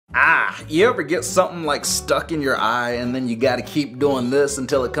You ever get something like stuck in your eye and then you gotta keep doing this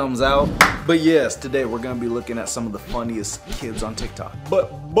until it comes out? But yes, today we're gonna be looking at some of the funniest kids on TikTok.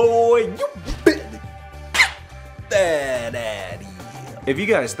 But boy, you better that out of here. If you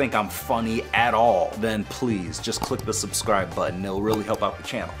guys think I'm funny at all, then please just click the subscribe button. It'll really help out the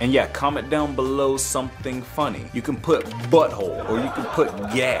channel. And yeah, comment down below something funny. You can put butthole, or you can put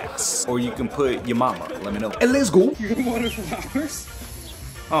gas, or you can put your mama. Let me know. And let's go. You're gonna water flowers?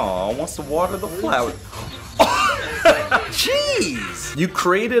 Oh, wants to water the flower. Jeez! You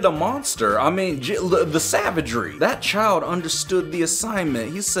created a monster. I mean, the savagery. That child understood the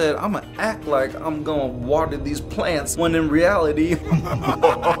assignment. He said, I'm gonna act like I'm gonna water these plants, when in reality,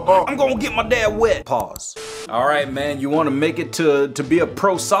 I'm gonna get my dad wet. Pause. Alright, man, you wanna make it to be a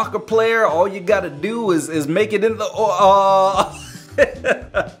pro soccer player? All you gotta do is make it in the,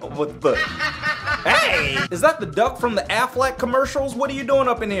 what the? Hey! Is that the duck from the Aflac commercials? What are you doing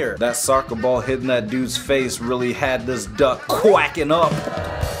up in here? That soccer ball hitting that dude's face really had this duck quacking up.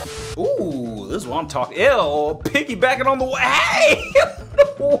 Ooh, this is what I'm talking. Ew, piggybacking on the way. Hey!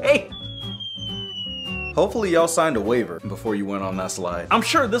 Wait. Hopefully y'all signed a waiver before you went on that slide. I'm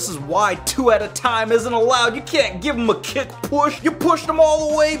sure this is why 2 at a time isn't allowed. You can't give them a kick push. You pushed them all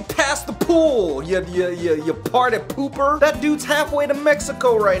the way past the pool. You party pooper. That dude's halfway to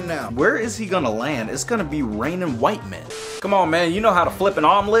Mexico right now. Where is he gonna land? It's gonna be raining white men. Come on, man. You know how to flip an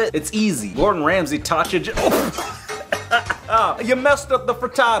omelet? It's easy. Gordon Ramsay taught you. You messed up the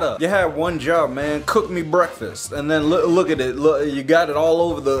frittata. You had one job, man. Cook me breakfast. And then look at it. Look, you got it all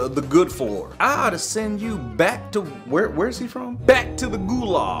over the good floor. I ought to send you back to, where's he from? Back to the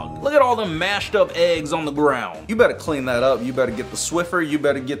gulag. Look at all them mashed up eggs on the ground. You better clean that up. You better get the Swiffer. You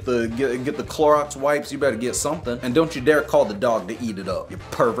better get the Clorox wipes. You better get something. And don't you dare call the dog to eat it up, you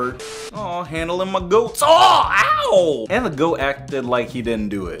pervert. Oh, handling my goats. Oh, ow! And the goat acted like he didn't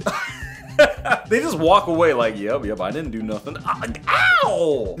do it. They just walk away like, yep, I didn't do nothing.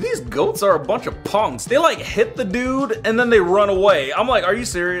 Ow! These goats are a bunch of punks. They like hit the dude and then they run away. I'm like, are you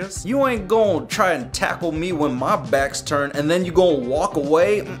serious? You ain't gonna try and tackle me when my back's turned and then you gonna walk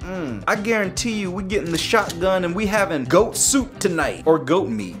away? I guarantee you we getting the shotgun and we having goat soup tonight. Or goat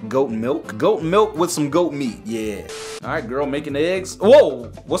meat. Goat milk? Goat milk with some goat meat. Yeah. Alright, girl, making eggs.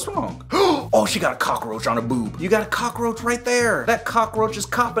 Whoa! What's wrong? Oh, she got a cockroach on her boob. You got a cockroach right there. That cockroach is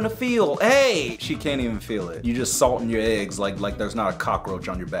copping a feel. Hey! She can't even feel it. You just salting your eggs like there's not a cockroach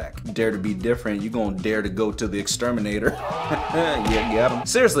on your back. Dare to be different, you gonna dare to go to the exterminator. Yeah, got him.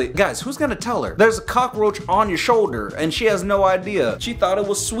 Seriously, guys, who's gonna tell her? There's a cockroach on your shoulder and she has no idea. She thought it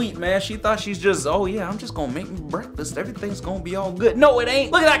was sweet, man. She thought she's just, oh yeah, I'm just gonna make me breakfast. Everything's gonna be all good. No, it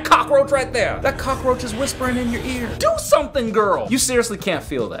ain't. Look at that cockroach right there. That cockroach is whispering in your ear. Do something, girl. You seriously can't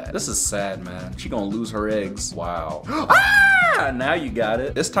feel that. This is sad, man. She gonna lose her eggs. Wow. Now you got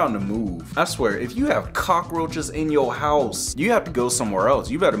it. It's time to move. I swear, if you have cockroaches in your house, you have to go somewhere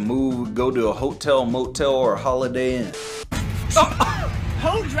else. You better move, go to a hotel, motel, or a Holiday Inn.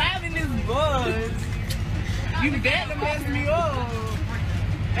 Who driving this bus? You better mess me up.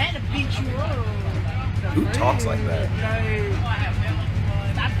 Better beat you up. Who talks like that?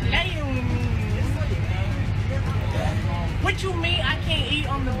 Stop playing with me. What you mean I can't eat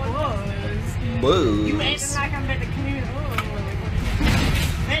on the bus? Buzz. You acting like I'm at the community.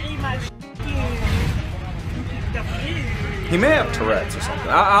 Better eat my He may have Tourette's or something.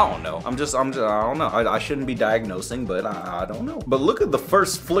 I don't know. I don't know. I shouldn't be diagnosing, but I don't know. But look at the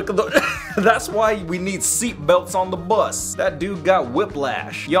first flick of the... That's why we need seat belts on the bus. That dude got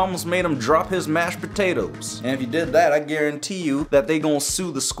whiplash. You almost made him drop his mashed potatoes. And if you did that, I guarantee you that they gonna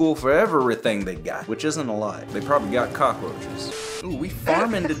sue the school for everything they got, which isn't a lie. They probably got cockroaches. Ooh, we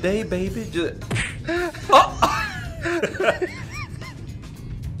farming today, baby.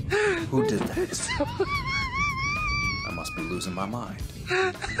 Who did that? I must be losing my mind.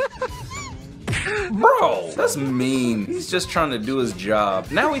 Bro, that's mean. He's just trying to do his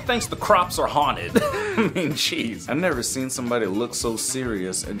job. Now he thinks the crops are haunted. I mean, jeez. I've never seen somebody look so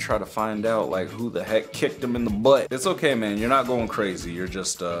serious and try to find out, like, who the heck kicked him in the butt. It's okay, man. You're not going crazy. You're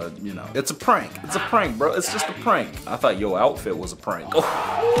just, you know. It's a prank. It's a prank, bro. It's just a prank. I thought your outfit was a prank.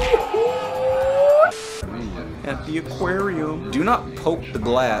 At the aquarium. Do not poke the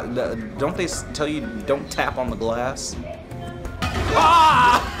glass. Don't they tell you don't tap on the glass?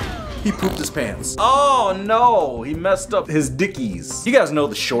 Ah! He pooped his pants. Oh no, he messed up his dickies. You guys know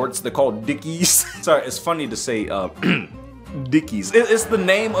the shorts, they're called dickies. Sorry, it's funny to say dickies. It's the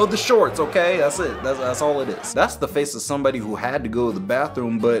name of the shorts, okay? That's it, that's all it is. That's the face of somebody who had to go to the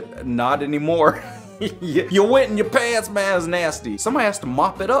bathroom, but not anymore. You went in your pants, man. It's nasty. Somebody has to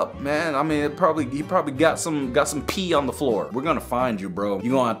mop it up, man. I mean, he probably got some pee on the floor. We're gonna find you, bro.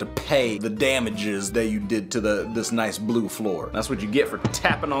 You're gonna have to pay the damages that you did to this nice blue floor. That's what you get for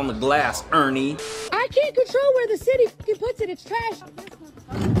tapping on the glass, Ernie. I can't control where the city puts it. It's trash.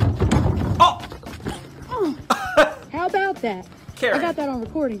 Oh! How about that? Karen. I got that on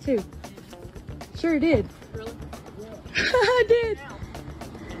recording too. Sure did. Really? I did.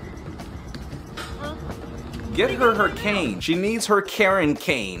 Get her cane. She needs her Karen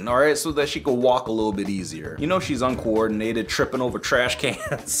cane, all right, so that she can walk a little bit easier. You know she's uncoordinated, tripping over trash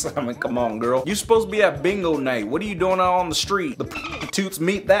cans. I mean, come on, girl. You're supposed to be at bingo night. What are you doing out on the street? The prostitutes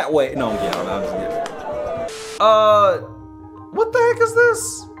meet that way. No, I'm just kidding. What the heck is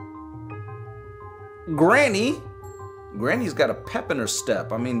this? Granny? Granny's got a pep in her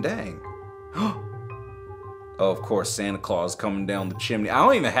step. I mean, dang. Oh, of course, Santa Claus coming down the chimney. I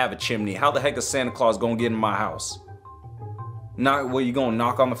don't even have a chimney. How the heck is Santa Claus gonna get in my house? Well, you gonna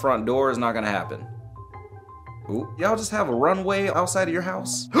knock on the front door? It's not gonna happen. Ooh, y'all just have a runway outside of your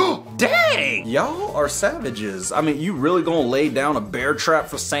house? Dang! Y'all are savages. I mean, you really gonna lay down a bear trap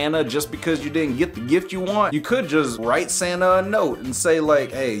for Santa just because you didn't get the gift you want? You could just write Santa a note and say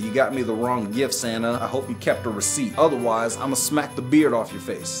like, hey, you got me the wrong gift, Santa. I hope you kept a receipt. Otherwise, I'ma smack the beard off your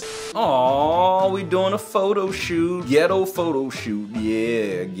face. Aww, we doing a photo shoot. Ghetto photo shoot.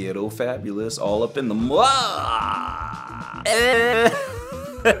 Yeah, ghetto fabulous. All up in the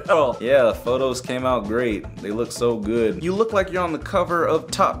Oh, yeah, the photos came out great. They look so good. You look like you're on the cover of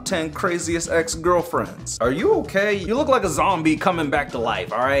Top 10 Craziest Ex-Girlfriends. Are you okay? You look like a zombie coming back to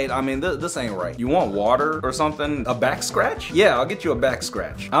life, all right? I mean, this ain't right. You want water or something? A back scratch? Yeah, I'll get you a back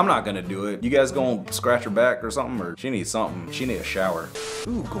scratch. I'm not gonna do it. You guys gonna scratch her back or something? Or she needs something. She needs a shower.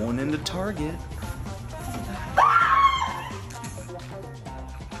 Ooh, going into Target.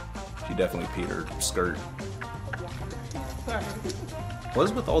 She definitely peed her skirt. What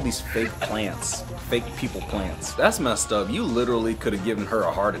is with all these fake plants? Fake people plants. That's messed up. You literally could have given her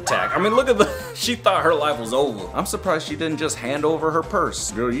a heart attack. I mean, look at she thought her life was over. I'm surprised she didn't just hand over her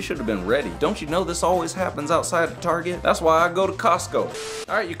purse. Girl, you should have been ready. Don't you know this always happens outside of Target? That's why I go to Costco.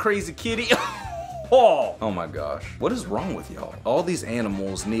 All right, you crazy kitty. Oh my gosh. What is wrong with y'all? All these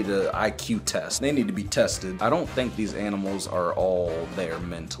animals need an IQ test. They need to be tested. I don't think these animals are all there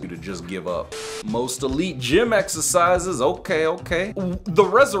mentally to just give up. Most elite gym exercises. Okay. The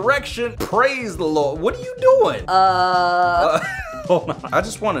resurrection. Praise the Lord. What are you doing? Hold on. I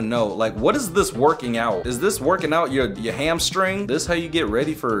just want to know, like, what is this working out? Is this working out your hamstring? This how you get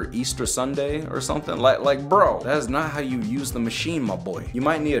ready for Easter Sunday or something? Like, bro, that is not how you use the machine, my boy. You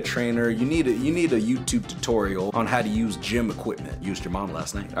might need a trainer. You need a YouTube tutorial on how to use gym equipment. Used your mom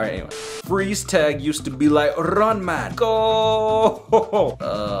last night. All right, anyway. Freeze tag used to be like, run, man, go.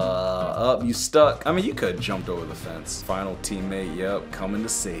 Up, you stuck. I mean, you could have jumped over the fence. Final teammate, yep, coming to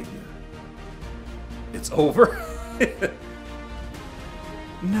save you. It's over.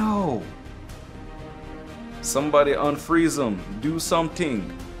 No. Somebody unfreeze him. Do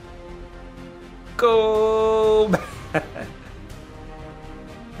something. Go.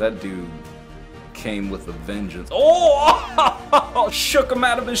 That dude came with a vengeance. Oh! Shook him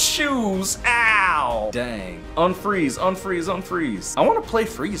out of his shoes. Ow! Dang. Unfreeze, unfreeze, unfreeze. I want to play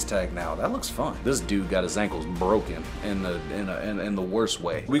freeze tag now. That looks fun. This dude got his ankles broken in the worst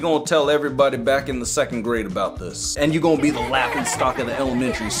way. We gonna tell everybody back in the 2nd grade about this. And you gonna be the laughing stock of the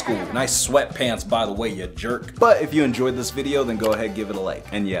elementary school. Nice sweatpants, by the way, you jerk. But if you enjoyed this video, then go ahead, give it a like.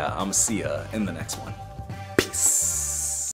 And yeah, I'ma see ya in the next one. Peace.